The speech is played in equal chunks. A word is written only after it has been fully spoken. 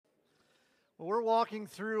Well, we're walking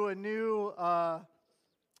through a new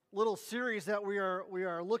little series that we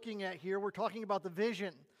are looking at here. We're talking about the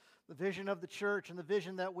vision of the church and the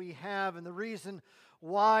vision that we have and the reason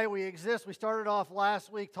why we exist. We started off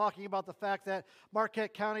last week talking about the fact that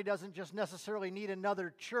Marquette County doesn't just necessarily need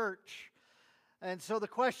another church. And so the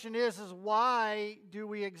question is why do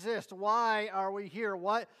we exist? Why are we here?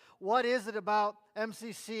 What is it about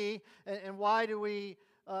MCC and why do we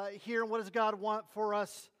here? And what does God want for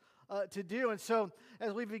us to do? And so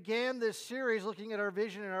as we began this series looking at our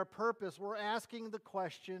vision and our purpose, we're asking the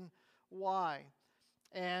question, why?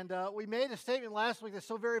 And we made a statement last week that's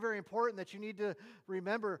so very, very important that you need to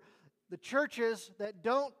remember. The churches that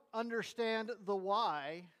don't understand the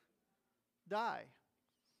why die.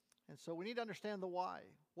 And so we need to understand the why.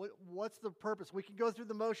 What's the purpose? We can go through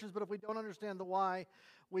the motions, but if we don't understand the why,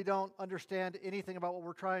 we don't understand anything about what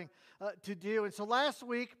we're trying to do. And so last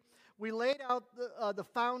week, we laid out the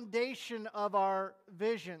foundation of our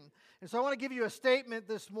vision. And so I want to give you a statement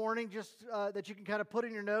this morning, just that you can kind of put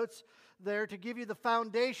in your notes there to give you the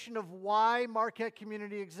foundation of why Marquette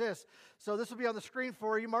Community exists. So this will be on the screen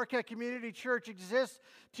for you. Marquette Community Church exists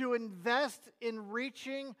to invest in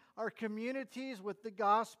reaching our communities with the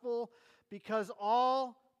gospel because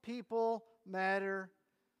all people matter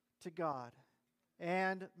to God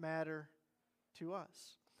and matter to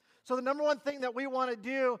us. So the number one thing that we want to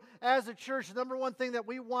do as a church, the number one thing that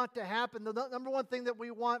we want to happen, the number one thing that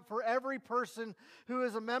we want for every person who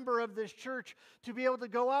is a member of this church to be able to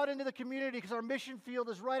go out into the community, because our mission field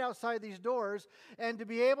is right outside these doors, and to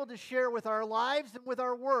be able to share with our lives and with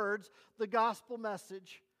our words the gospel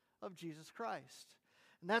message of Jesus Christ.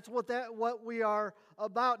 And that's what we are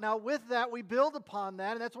about. Now with that, we build upon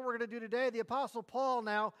that, and that's what we're going to do today. The Apostle Paul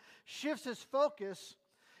now shifts his focus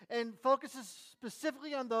and focuses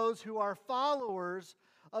specifically on those who are followers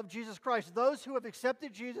of Jesus Christ, those who have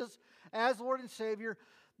accepted Jesus as Lord and Savior.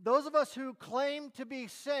 Those of us who claim to be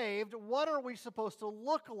saved, what are we supposed to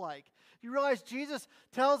look like? You realize Jesus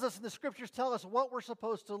tells us, and the Scriptures tell us what we're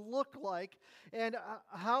supposed to look like and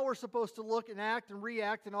how we're supposed to look and act and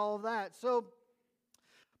react and all of that. So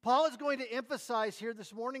Paul is going to emphasize here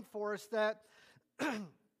this morning for us that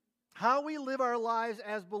how we live our lives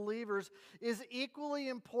as believers is equally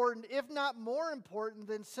important, if not more important,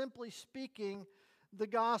 than simply speaking the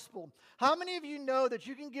gospel. How many of you know that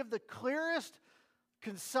you can give the clearest,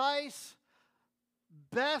 concise,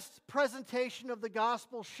 best presentation of the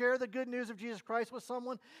gospel, share the good news of Jesus Christ with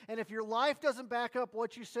someone, and if your life doesn't back up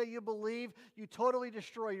what you say you believe, you totally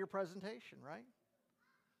destroy your presentation, right?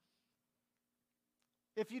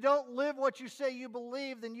 If you don't live what you say you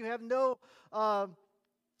believe, then you have no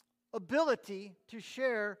ability to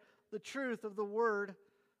share the truth of the Word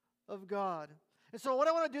of God. And so what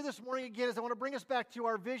I want to do this morning again is I want to bring us back to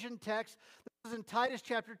our vision text. This is in Titus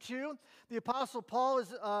chapter 2. The Apostle Paul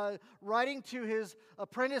is writing to his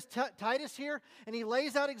apprentice Titus here, and he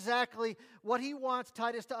lays out exactly what he wants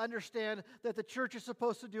Titus to understand that the church is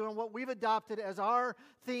supposed to do and what we've adopted as our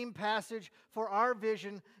theme passage for our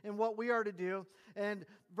vision and what we are to do. And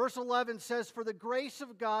verse 11 says, "For the grace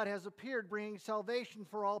of God has appeared, bringing salvation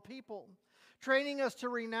for all people, training us to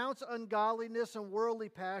renounce ungodliness and worldly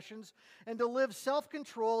passions, and to live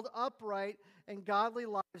self-controlled, upright, and godly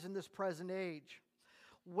lives in this present age,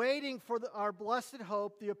 waiting for our blessed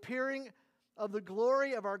hope, the appearing of the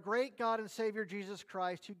glory of our great God and Savior Jesus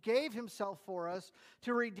Christ, who gave himself for us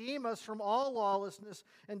to redeem us from all lawlessness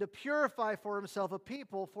and to purify for himself a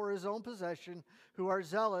people for his own possession who are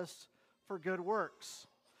zealous for good works."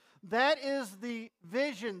 That is the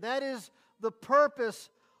vision. That is the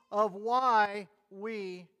purpose of why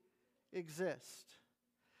we exist.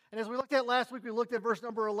 And as we looked at last week, we looked at verse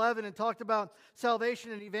number 11 and talked about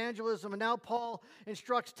salvation and evangelism. And now Paul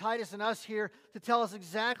instructs Titus and us here to tell us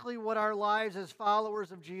exactly what our lives as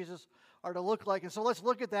followers of Jesus are to look like. And so let's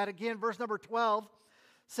look at that again. Verse number 12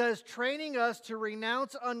 says, "Training us to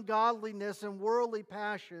renounce ungodliness and worldly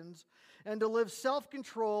passions and to live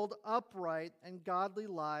self-controlled, upright, and godly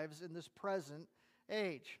lives in this present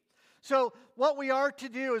age." So what we are to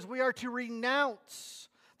do is we are to renounce.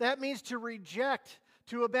 That means to reject,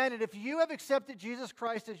 to abandon. If you have accepted Jesus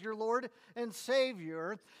Christ as your Lord and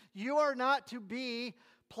Savior, you are not to be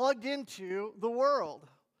plugged into the world.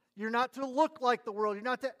 You're not to look like the world. You're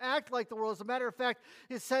not to act like the world. As a matter of fact,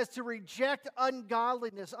 it says to reject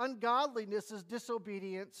ungodliness. Ungodliness is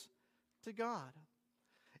disobedience to God.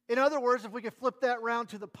 In other words, if we could flip that around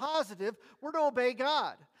to the positive, we're to obey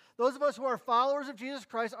God. Those of us who are followers of Jesus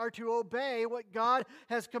Christ are to obey what God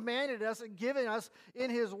has commanded us and given us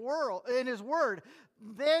in His Word.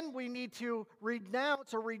 Then we need to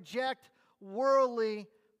renounce or reject worldly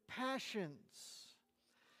passions.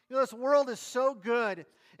 You know, this world is so good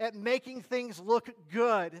at making things look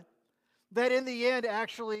good that in the end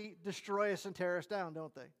actually destroy us and tear us down,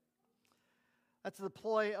 don't they? That's the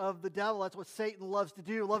ploy of the devil. That's what Satan loves to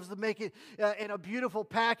do. Loves to make it in a beautiful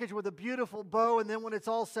package with a beautiful bow, and then when it's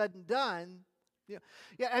all said and done,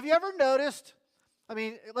 have you ever noticed? I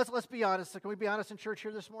mean, let's be honest. Can we be honest in church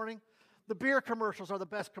here this morning? The beer commercials are the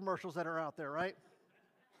best commercials that are out there, right?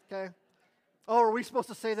 Okay. Oh, are we supposed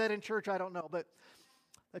to say that in church? I don't know, but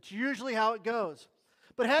that's usually how it goes.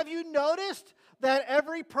 But have you noticed that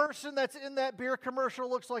every person that's in that beer commercial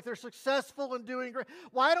looks like they're successful and doing great?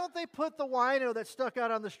 Why don't they put the wino that stuck out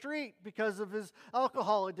on the street because of his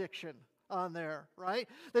alcohol addiction on there, right?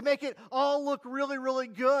 They make it all look really, really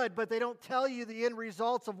good, but they don't tell you the end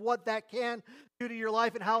results of what that can do to your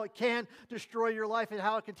life and how it can destroy your life and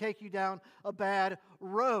how it can take you down a bad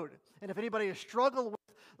road. And if anybody has struggled with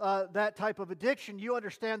that type of addiction, you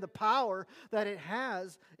understand the power that it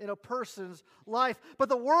has in a person's life. But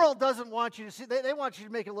the world doesn't want you to see, they want you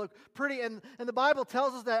to make it look pretty. And the Bible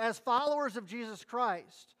tells us that as followers of Jesus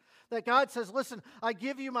Christ, that God says, listen, I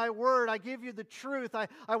give you my word, I give you the truth,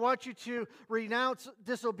 I want you to renounce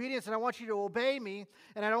disobedience, and I want you to obey me,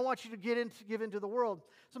 and I don't want you to give into the world.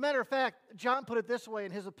 As a matter of fact, John put it this way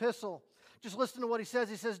in his epistle. Just listen to what he says.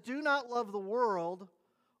 He says, do not love the world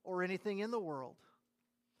or anything in the world.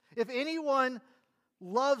 If anyone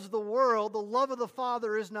loves the world, the love of the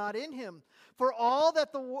Father is not in him. For all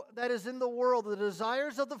that is in the world, the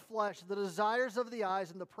desires of the flesh, the desires of the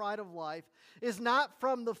eyes, and the pride of life, is not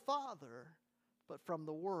from the Father, but from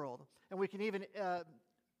the world. And we can even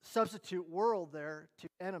substitute world there to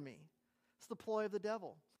enemy. It's the ploy of the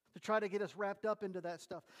devil to try to get us wrapped up into that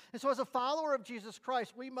stuff. And so as a follower of Jesus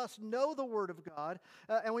Christ, we must know the Word of God,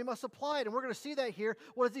 and we must apply it. And we're going to see that here.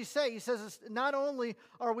 What does he say? He says not only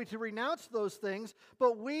are we to renounce those things,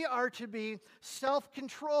 but we are to be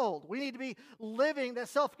self-controlled. We need to be living that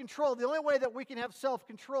self-control. The only way that we can have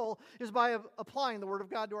self-control is by applying the Word of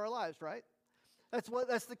God to our lives, right?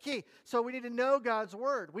 That's the key. So we need to know God's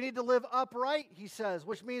word. We need to live upright, he says,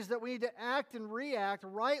 which means that we need to act and react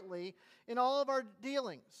rightly in all of our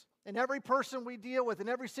dealings. In every person we deal with, in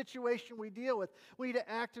every situation we deal with, we need to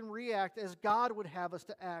act and react as God would have us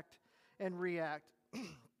to act and react.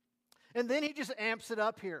 And then he just amps it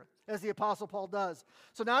up here, as the Apostle Paul does.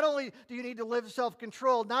 So not only do you need to live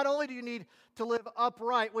self-controlled, not only do you need to live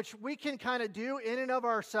upright, which we can kind of do in and of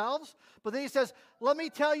ourselves, but then he says, let me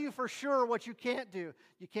tell you for sure what you can't do.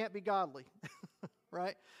 You can't be godly,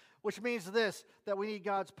 right? Which means this, that we need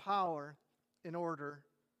God's power in order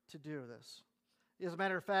to do this. As a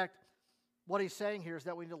matter of fact, what he's saying here is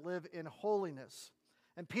that we need to live in holiness.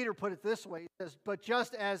 And Peter put it this way, he says, but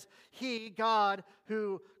just as he, God,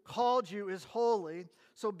 who called you is holy,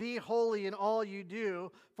 so be holy in all you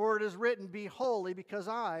do, for it is written, be holy because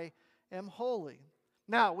I am holy.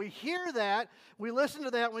 Now, we hear that, we listen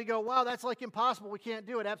to that, and we go, wow, that's like impossible, we can't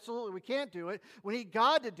do it. Absolutely, we can't do it. We need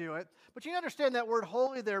God to do it. But you understand that word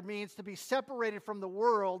holy there means to be separated from the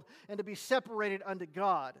world and to be separated unto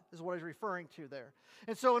God, is what he's referring to there.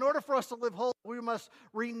 And so in order for us to live holy, we must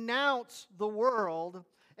renounce the world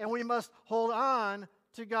and we must hold on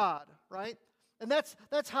to God, right? And that's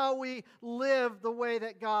how we live the way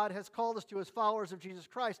that God has called us to as followers of Jesus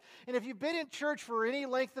Christ. And if you've been in church for any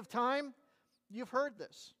length of time, you've heard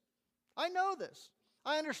this. I know this.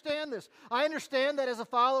 I understand this. I understand that as a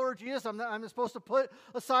follower of Jesus, I'm supposed to put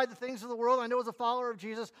aside the things of the world. I know as a follower of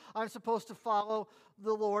Jesus, I'm supposed to follow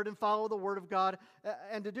the Lord and follow the Word of God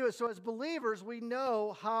and to do it. So as believers, we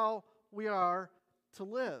know how we are to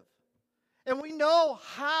live. And we know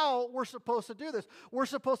how we're supposed to do this. We're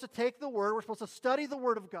supposed to take the Word, we're supposed to study the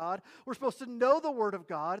Word of God, we're supposed to know the Word of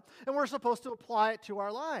God, and we're supposed to apply it to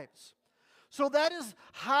our lives. So that is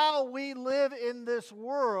how we live in this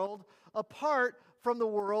world apart from the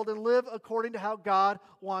world and live according to how God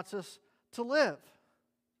wants us to live.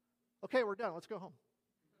 Okay, we're done. Let's go home.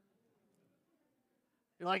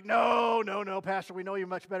 You're like, no, Pastor, we know you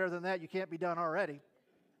much better than that. You can't be done already.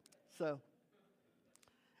 So,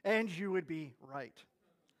 and you would be right.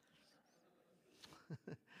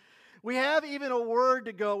 We have even a word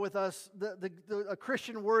to go with us, a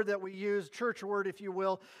Christian word that we use, church word, if you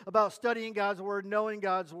will, about studying God's word, knowing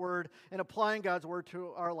God's word, and applying God's word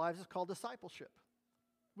to our lives. It's called discipleship.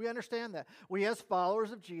 We understand that. We as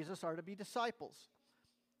followers of Jesus are to be disciples,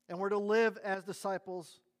 and we're to live as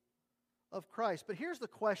disciples of Christ. But here's the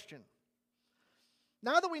question.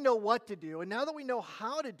 Now that we know what to do, and now that we know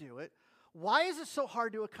how to do it, why is it so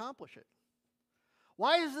hard to accomplish it?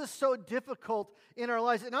 Why is this so difficult in our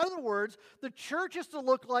lives? In other words, the church is to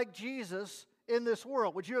look like Jesus in this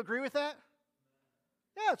world. Would you agree with that?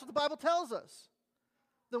 Yeah, that's what the Bible tells us.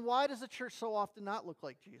 then why does the church so often not look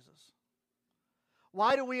like Jesus?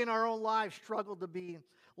 Why do we in our own lives struggle to be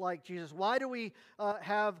like Jesus? Why do we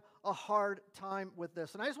have a hard time with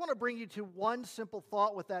this? And I just want to bring you to one simple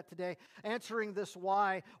thought with that today, answering this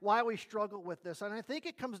why we struggle with this. And I think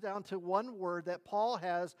it comes down to one word that Paul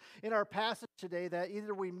has in our passage today that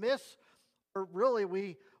either we miss or really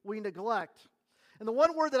we neglect. And the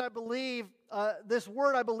one word that I believe, this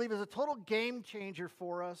word I believe is a total game changer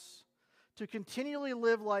for us to continually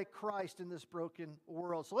live like Christ in this broken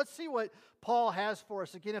world. So let's see what Paul has for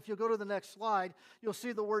us. Again, if you'll go to the next slide, you'll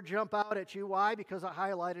see the word jump out at you. Why? Because I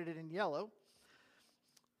highlighted it in yellow.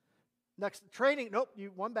 Next, training. Nope,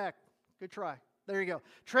 one back. Good try. There you go.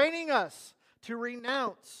 Training us to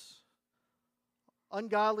renounce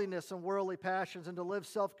ungodliness and worldly passions and to live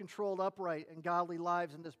self-controlled, upright, and godly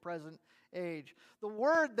lives in this present age. The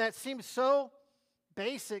word that seems so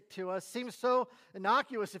basic to us, seems so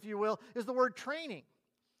innocuous, if you will, is the word training.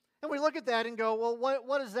 And we look at that and go, well,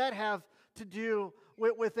 what does that have to do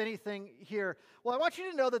with anything here? Well, I want you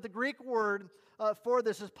to know that the Greek word for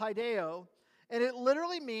this is paideo, and it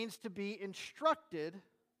literally means to be instructed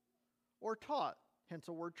or taught, hence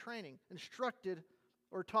the word training, instructed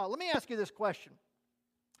or taught. Let me ask you this question.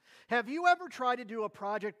 Have you ever tried to do a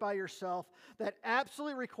project by yourself that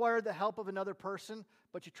absolutely required the help of another person,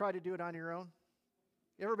 but you tried to do it on your own?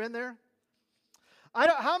 You ever been there?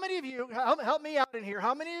 How many of you, help me out in here,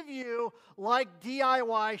 how many of you like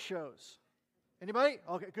DIY shows? Anybody?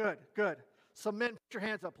 Okay, good. Some men, put your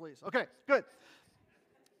hands up, please. Okay, good.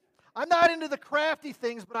 I'm not into the crafty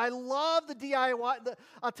things, but I love the DIY.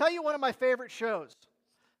 I'll tell you one of my favorite shows.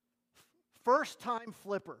 First Time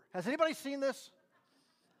Flipper. Has anybody seen this?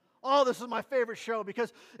 Oh, this is my favorite show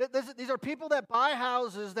because these are people that buy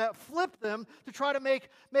houses that flip them to try to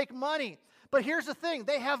make money. But here's the thing,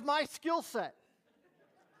 they have my skill set.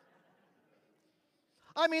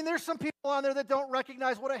 I mean, there's some people on there that don't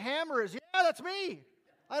recognize what a hammer is. Yeah, that's me.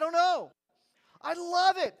 I don't know. I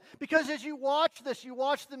love it because as you watch this, you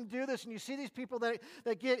watch them do this, and you see these people that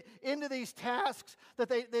get into these tasks that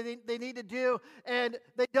they need to do, and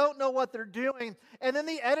they don't know what they're doing. And then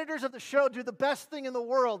the editors of the show do the best thing in the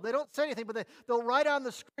world. They don't say anything, but they'll write on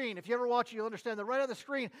the screen. If you ever watch it, you'll understand. They'll write on the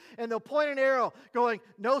screen, and they'll point an arrow going,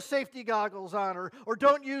 no safety goggles on, or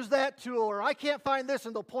don't use that tool, or I can't find this,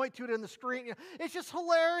 and they'll point to it in the screen. It's just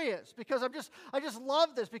hilarious because I just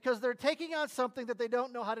love this because they're taking on something that they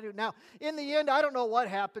don't know how to do. Now, in the end, I don't know what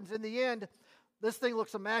happens. In the end, this thing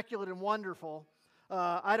looks immaculate and wonderful.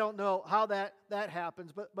 I don't know how that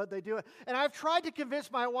happens, but they do it. And I've tried to convince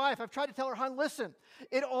my wife. I've tried to tell her, hon, listen,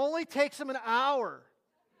 it only takes them an hour.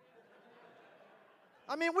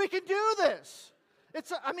 I mean, we can do this.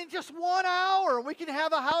 Just 1 hour, and we can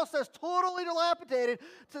have a house that's totally dilapidated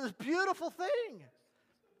to this beautiful thing.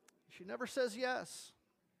 She never says yes.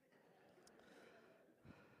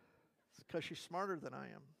 It's because she's smarter than I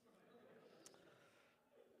am.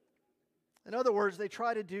 In other words, they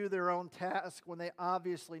try to do their own task when they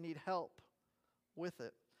obviously need help with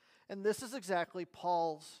it. And this is exactly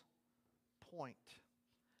Paul's point.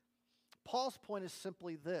 Paul's point is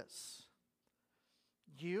simply this.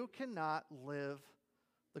 You cannot live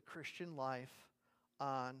the Christian life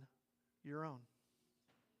on your own.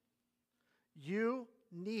 You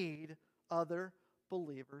need other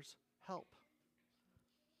believers' help.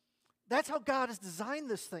 That's how God has designed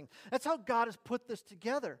this thing. That's how God has put this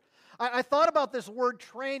together. I thought about this word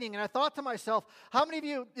training, and I thought to myself, how many of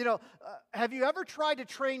you, have you ever tried to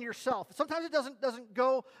train yourself? Sometimes it doesn't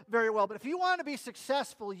go very well, but if you want to be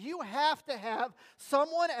successful, you have to have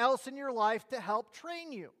someone else in your life to help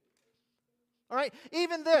train you. All right,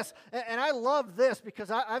 even this, and I love this because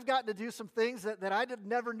I've gotten to do some things that I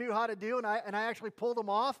never knew how to do, and I actually pulled them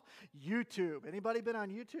off. YouTube. Anybody been on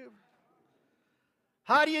YouTube?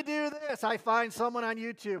 How do you do this? I find someone on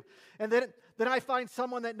YouTube, and then I find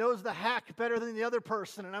someone that knows the hack better than the other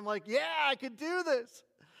person, and I'm like, yeah, I could do this.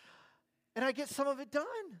 And I get some of it done,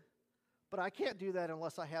 but I can't do that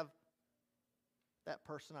unless I have that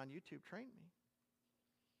person on YouTube train me.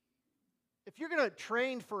 If you're going to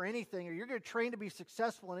train for anything, or you're going to train to be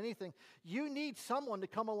successful in anything, you need someone to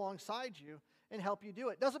come alongside you and help you do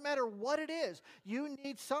it. Doesn't matter what it is, you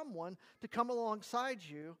need someone to come alongside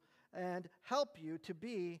you and help you to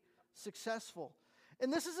be successful.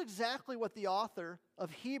 And this is exactly what the author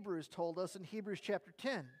of Hebrews told us in Hebrews chapter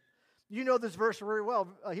 10. You know this verse very well,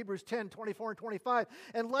 Hebrews 10, 24 and 25.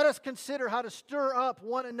 And let us consider how to stir up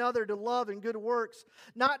one another to love and good works,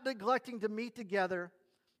 not neglecting to meet together,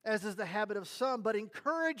 as is the habit of some, but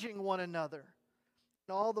encouraging one another,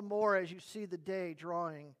 and all the more as you see the day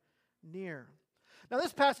drawing near. Now,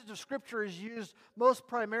 this passage of Scripture is used most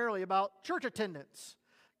primarily about church attendance.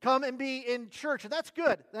 come and be in church. And that's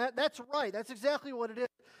good. That's right. That's exactly what it is.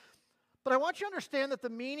 But I want you to understand that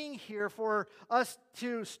the meaning here for us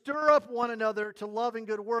to stir up one another to love and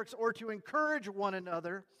good works or to encourage one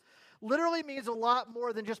another literally means a lot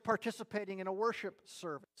more than just participating in a worship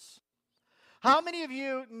service. How many of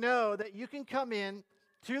you know that you can come in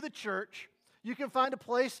to the church, you can find a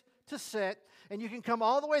place to sit, and you can come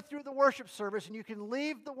all the way through the worship service, and you can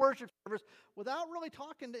leave the worship service without really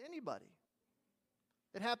talking to anybody?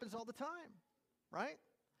 It happens all the time, right?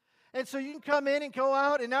 And so you can come in and go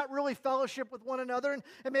out and not really fellowship with one another. And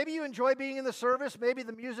maybe you enjoy being in the service. Maybe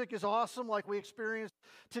the music is awesome like we experienced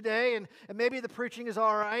today. And maybe the preaching is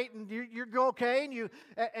all right. And you're okay.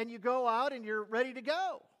 And you go out and you're ready to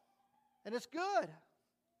go. And it's good.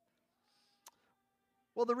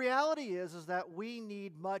 Well, the reality is that we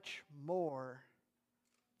need much more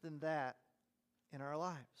than that in our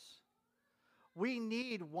lives. We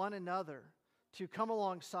need one another to come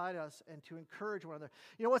alongside us and to encourage one another.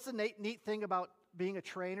 You know what's the neat thing about being a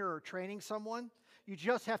trainer or training someone? You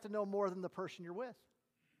just have to know more than the person you're with.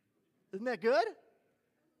 Isn't that good?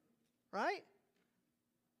 Right?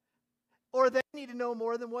 Or they need to know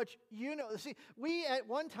more than what you know. See, we at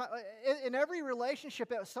one time, in every relationship,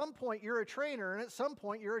 at some point you're a trainer, and at some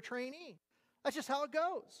point you're a trainee. That's just how it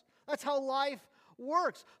goes. That's how life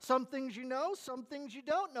works. Some things you know, some things you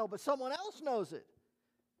don't know, but someone else knows it.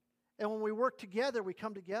 And when we work together, we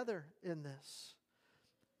come together in this.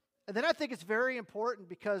 And then I think it's very important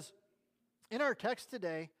because in our text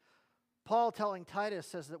today, Paul telling Titus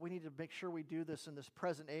says that we need to make sure we do this in this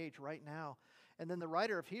present age right now. And then the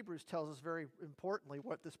writer of Hebrews tells us very importantly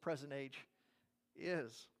what this present age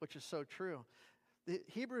is, which is so true. The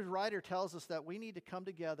Hebrews writer tells us that we need to come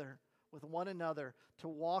together with one another to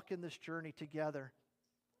walk in this journey together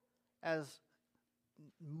as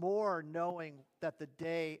more knowing that the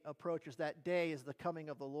day approaches. That day is the coming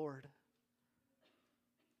of the Lord.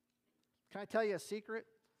 Can I tell you a secret?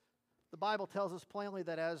 The Bible tells us plainly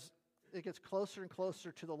that as it gets closer and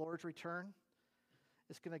closer to the Lord's return,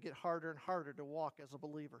 it's going to get harder and harder to walk as a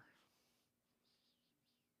believer.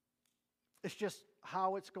 It's just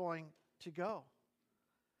how it's going to go.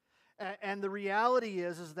 And the reality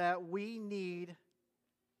is that we need,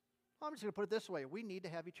 I'm just going to put it this way, we need to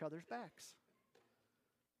have each other's backs.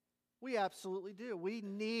 We absolutely do. We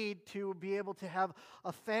need to be able to have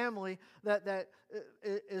a family that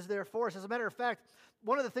is there for us. As a matter of fact,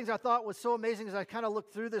 one of the things I thought was so amazing is I kind of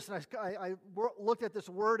looked through this and I looked at this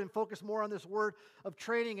word and focused more on this word of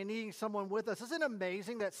training and needing someone with us. Isn't it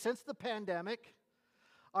amazing that since the pandemic,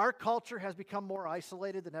 our culture has become more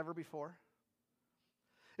isolated than ever before?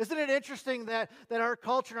 Isn't it interesting that our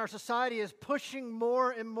culture and our society is pushing more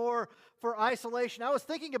and more for isolation? I was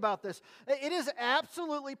thinking about this. It is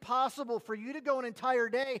absolutely possible for you to go an entire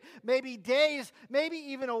day, maybe days, maybe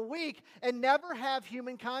even a week, and never have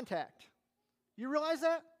human contact. You realize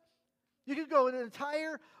that? You could go an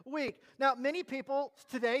entire week. Now, many people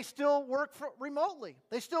today still work remotely.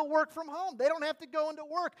 They still work from home. They don't have to go into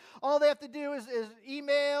work. All they have to do is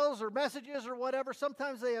emails or messages or whatever.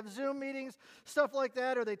 Sometimes they have Zoom meetings, stuff like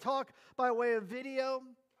that, or they talk by way of video.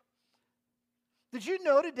 Did you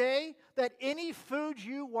know today that any food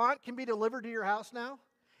you want can be delivered to your house now?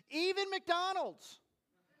 Even McDonald's.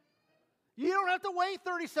 You don't have to wait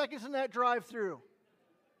 30 seconds in that drive-thru.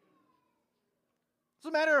 As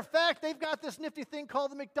a matter of fact, they've got this nifty thing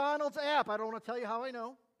called the McDonald's app. I don't want to tell you how I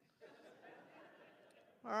know.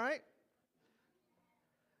 All right?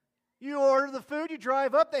 You order the food, you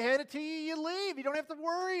drive up, they hand it to you, you leave. You don't have to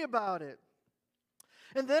worry about it.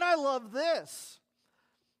 And then I love this.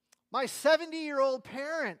 My 70-year-old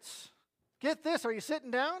parents, get this, are you sitting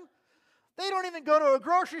down? They don't even go to a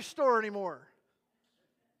grocery store anymore.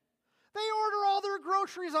 They order all their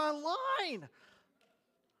groceries online.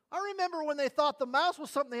 I remember when they thought the mouse was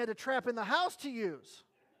something they had to trap in the house to use.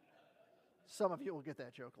 Some of you will get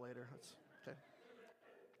that joke later. Okay.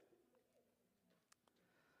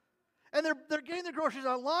 And they're getting the groceries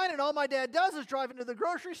online, and all my dad does is drive into the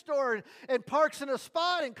grocery store and parks in a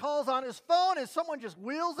spot and calls on his phone, and someone just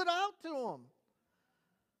wheels it out to him.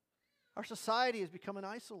 Our society is becoming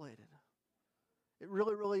isolated. It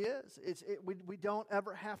really, really is. We don't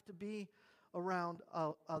ever have to be around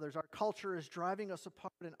others. Our culture is driving us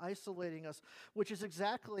apart and isolating us, which is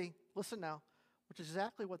exactly, listen now, which is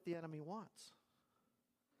exactly what the enemy wants.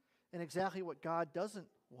 And exactly what God doesn't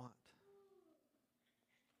want.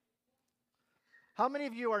 How many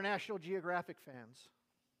of you are National Geographic fans?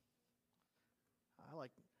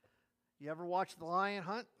 You ever watch The Lion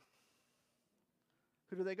Hunt?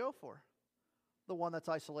 Who do they go for? The one that's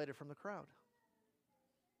isolated from the crowd.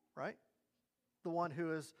 Right? The one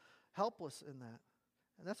who is helpless in that.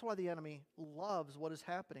 And that's why the enemy loves what is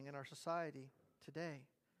happening in our society today.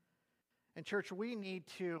 And church, we need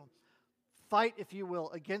to fight, if you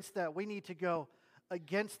will, against that. We need to go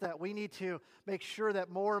against that. We need to make sure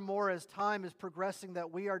that more and more as time is progressing,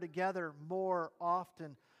 that we are together more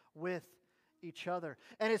often with each other.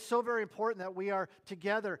 And it's so very important that we are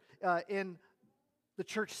together in the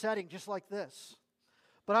church setting just like this.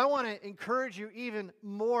 But I want to encourage you even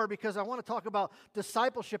more because I want to talk about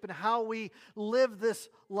discipleship and how we live this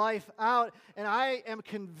life out. And I am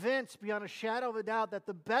convinced beyond a shadow of a doubt that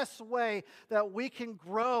the best way that we can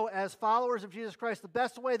grow as followers of Jesus Christ, the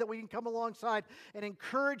best way that we can come alongside and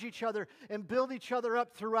encourage each other and build each other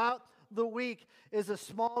up throughout the week is a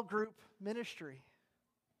small group ministry.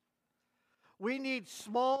 We need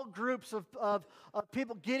small groups of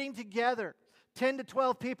people getting together. 10 to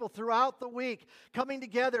 12 people throughout the week coming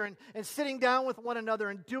together and sitting down with one another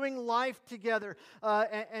and doing life together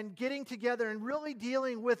and getting together and really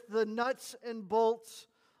dealing with the nuts and bolts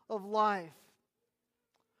of life.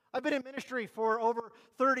 I've been in ministry for over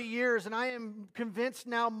 30 years, and I am convinced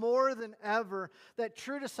now more than ever that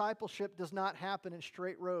true discipleship does not happen in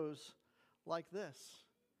straight rows like this.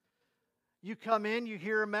 You come in, you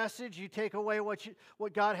hear a message, you take away what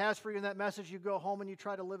God has for you in that message, you go home and you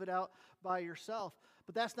try to live it out by yourself.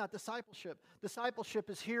 But that's not discipleship. Discipleship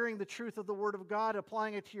is hearing the truth of the Word of God,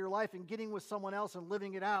 applying it to your life, and getting with someone else and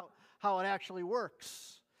living it out how it actually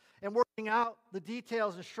works. And working out the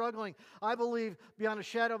details and struggling. I believe beyond a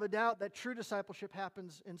shadow of a doubt that true discipleship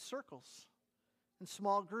happens in circles. In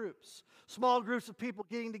small groups of people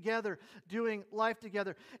getting together, doing life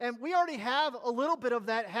together. And we already have a little bit of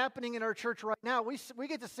that happening in our church right now. We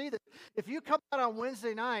get to see that if you come out on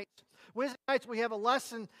Wednesday nights we have a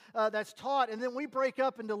lesson that's taught, and then we break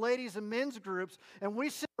up into ladies and men's groups, and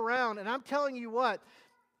we sit around, and I'm telling you what,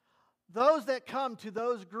 those that come to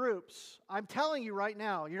those groups, I'm telling you right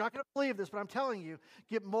now, you're not going to believe this, but I'm telling you,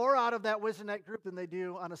 get more out of that Wednesday night group than they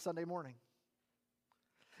do on a Sunday morning.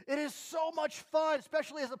 It is so much fun,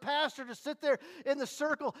 especially as a pastor, to sit there in the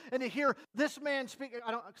circle and to hear this man speak.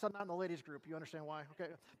 Because I'm not in the ladies group. You understand why? Okay.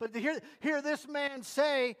 But to hear this man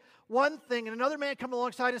say one thing and another man come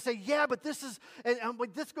alongside and say, yeah, but this is, and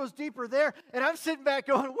this goes deeper there. And I'm sitting back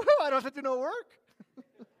going, woo, I don't have to do no work.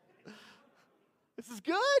 This is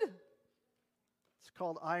good. It's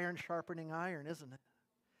called iron sharpening iron, isn't it?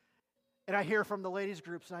 And I hear from the ladies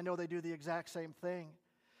groups, and I know they do the exact same thing.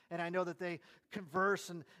 And I know that they converse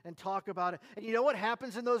and talk about it. And you know what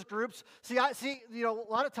happens in those groups? A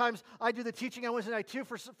lot of times I do the teaching on Wednesday night too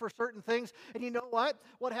for certain things. And you know what?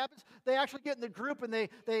 What happens? They actually get in the group and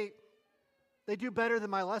they do better than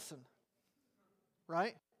my lesson.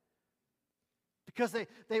 Right? Because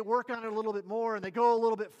they work on it a little bit more and they go a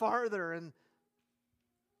little bit farther and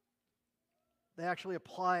they actually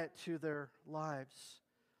apply it to their lives.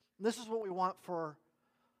 And this is what we want for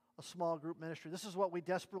a small group ministry. This is what we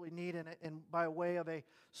desperately need in by way of a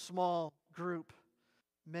small group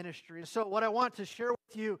ministry. And so what I want to share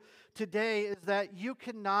with you today is that you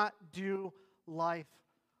cannot do life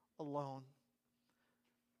alone.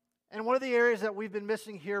 And one of the areas that we've been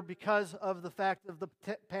missing here because of the fact of the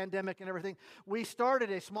pandemic and everything, we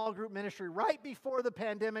started a small group ministry right before the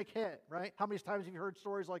pandemic hit, right? How many times have you heard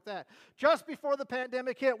stories like that? Just before the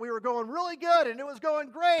pandemic hit, we were going really good and it was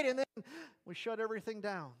going great, and then we shut everything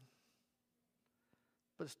down.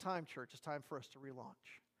 But it's time, church. It's time for us to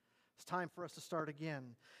relaunch. It's time for us to start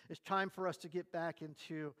again. It's time for us to get back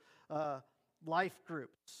into life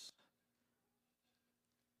groups.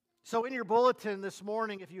 So in your bulletin this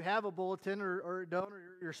morning, if you have a bulletin or don't, or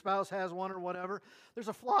your spouse has one or whatever, there's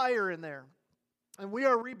a flyer in there. And we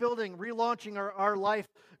are relaunching our life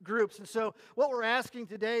groups. And so what we're asking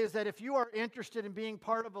today is that if you are interested in being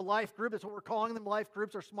part of a life group, that's what we're calling them, life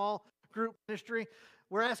groups or small group ministry,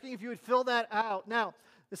 we're asking if you would fill that out. Now,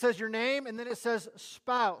 it says your name, and then it says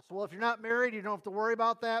spouse. Well, if you're not married, you don't have to worry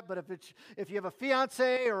about that. But if you have a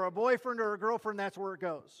fiance or a boyfriend or a girlfriend, that's where it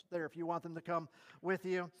goes. There, if you want them to come with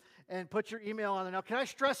you. And put your email on there. Now, can I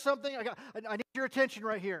stress something? I need your attention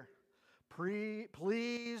right here.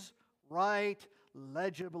 Please write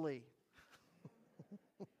legibly.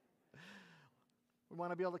 We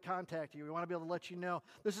want to be able to contact you. We want to be able to let you know.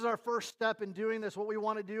 This is our first step in doing this. What we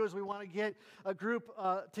want to do is we want to get a group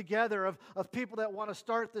together of people that want to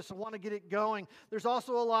start this and want to get it going. There's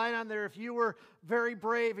also a line on there if you were very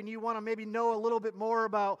brave and you want to maybe know a little bit more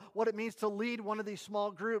about what it means to lead one of these small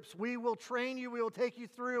groups. We will train you. We will take you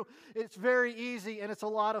through. It's very easy and it's a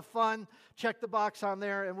lot of fun. Check the box on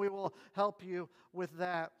there and we will help you with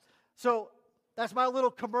that. So that's my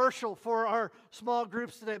little commercial for our small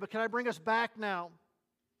groups today. But can I bring us back now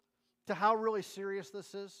to how really serious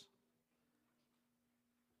this is?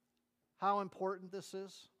 how important this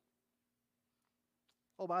is?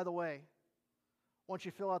 Oh, by the way, once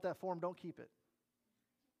you fill out that form, don't keep it.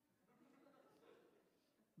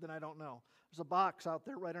 Then I don't know. There's a box out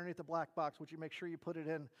there right underneath the black box. Would you make sure you put it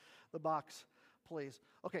in the box, please?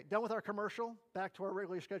 Okay, done with our commercial. Back to our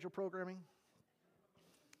regularly scheduled programming.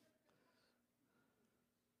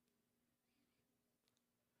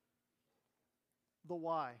 The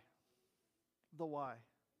why. The why.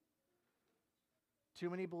 Too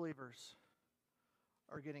many believers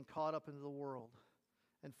are getting caught up into the world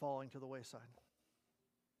and falling to the wayside.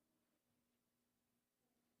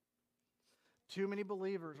 Too many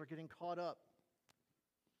believers are getting caught up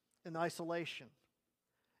in isolation,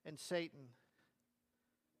 and Satan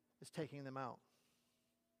is taking them out.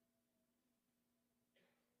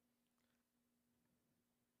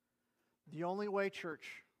 The only way,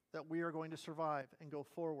 church, that we are going to survive and go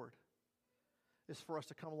forward is for us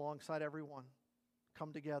to come alongside everyone,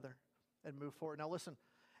 come together, and move forward. Now listen,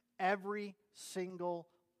 every single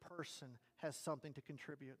person has something to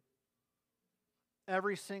contribute.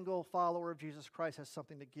 Every single follower of Jesus Christ has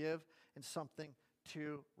something to give and something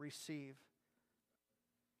to receive.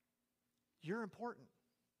 You're important.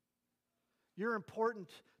 You're important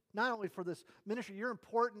not only for this ministry, you're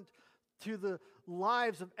important to the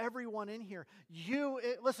lives of everyone in here.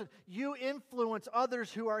 Listen, you influence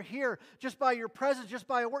others who are here just by your presence, just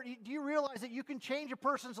by a word. Do you realize that you can change a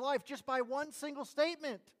person's life just by one single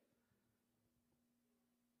statement?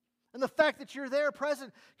 And the fact that you're there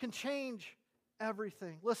present can change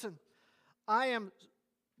everything. Listen, I am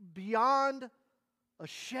beyond a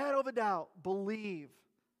shadow of a doubt believe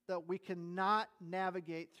that we cannot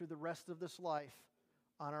navigate through the rest of this life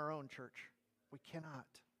on our own, church. We cannot.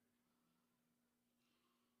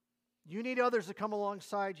 You need others to come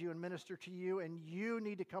alongside you and minister to you, and you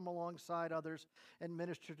need to come alongside others and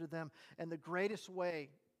minister to them. And the greatest way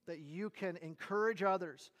that you can encourage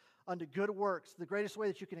others unto good works, the greatest way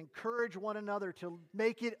that you can encourage one another to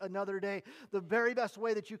make it another day, the very best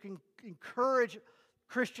way that you can encourage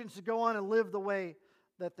Christians to go on and live the way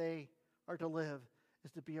that they are to live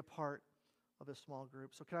is to be a part of a small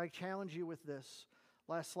group. So can I challenge you with this?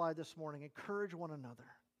 Last slide this morning. Encourage one another.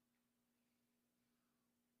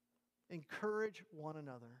 Encourage one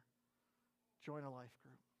another. Join a life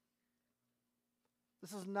group.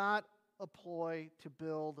 This is not a ploy to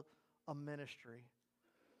build a ministry.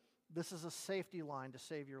 This is a safety line to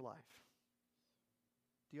save your life.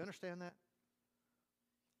 Do you understand that?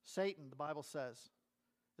 Satan, the Bible says,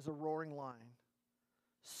 is a roaring lion,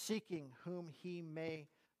 seeking whom he may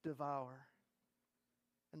devour.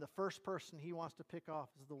 And the first person he wants to pick off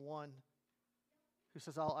is the one who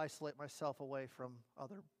says, I'll isolate myself away from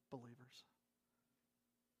other believers.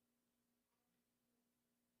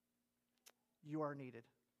 You are needed.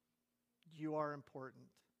 You are important.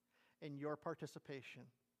 And your participation,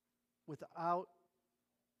 without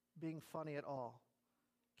being funny at all,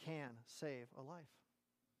 can save a life.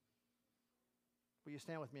 Will you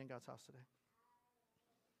stand with me in God's house today?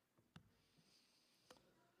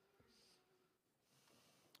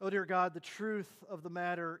 Oh, dear God, the truth of the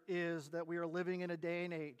matter is that we are living in a day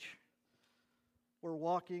and age where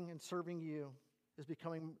walking and serving you is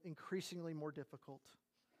becoming increasingly more difficult.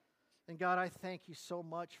 And God, I thank you so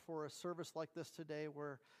much for a service like this today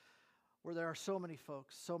where there are so many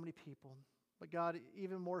folks, so many people. But God,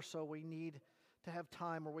 even more so, we need to have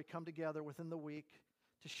time where we come together within the week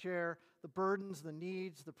to share the burdens, the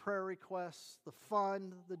needs, the prayer requests, the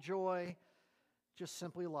fun, the joy, just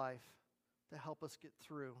simply life to help us get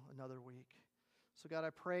through another week. So God, I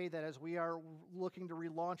pray that as we are looking to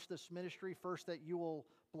relaunch this ministry, first that you will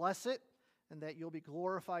bless it and that you'll be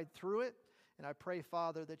glorified through it. And I pray,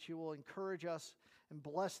 Father, that you will encourage us and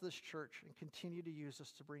bless this church and continue to use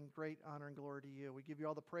us to bring great honor and glory to you. We give you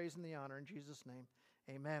all the praise and the honor in Jesus' name.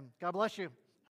 Amen. God bless you.